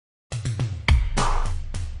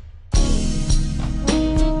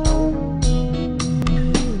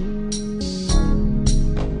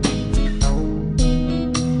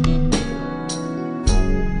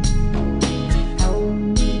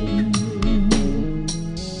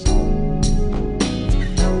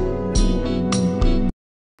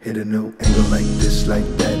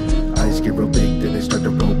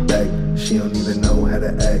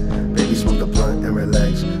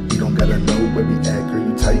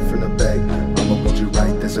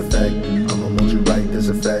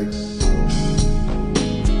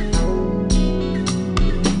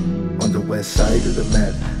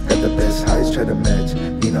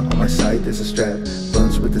there's a strap.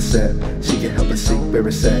 Buns with the sap, she can help us see where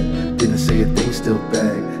it's at. Didn't say a thing, still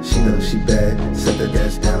bag. She knows she bad. Set that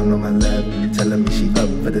ass down on my lap, telling me she up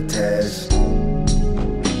for the task.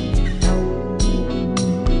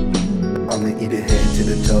 I'ma eat her head to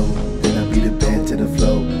the toe, then I beat her bed to the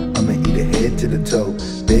flow. I'ma eat her head to the toe,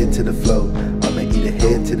 bed to the flow. I'ma eat her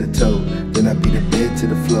head to the toe, then I beat her bed to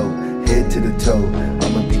the flow. Head to the toe,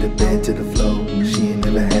 I'ma beat her bed to the flow. She ain't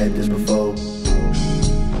never had this before.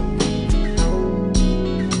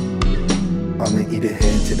 I'ma eat her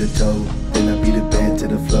head to the toe, then I beat her bed to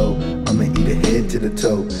the flow. I'ma eat her head to the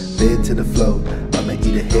toe, bed to the flow. I'ma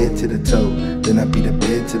eat her head to the toe, then I beat her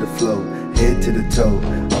bed to the flow. Head to the toe,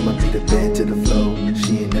 I'ma beat her bed to the flow.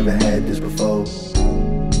 She ain't never had this before.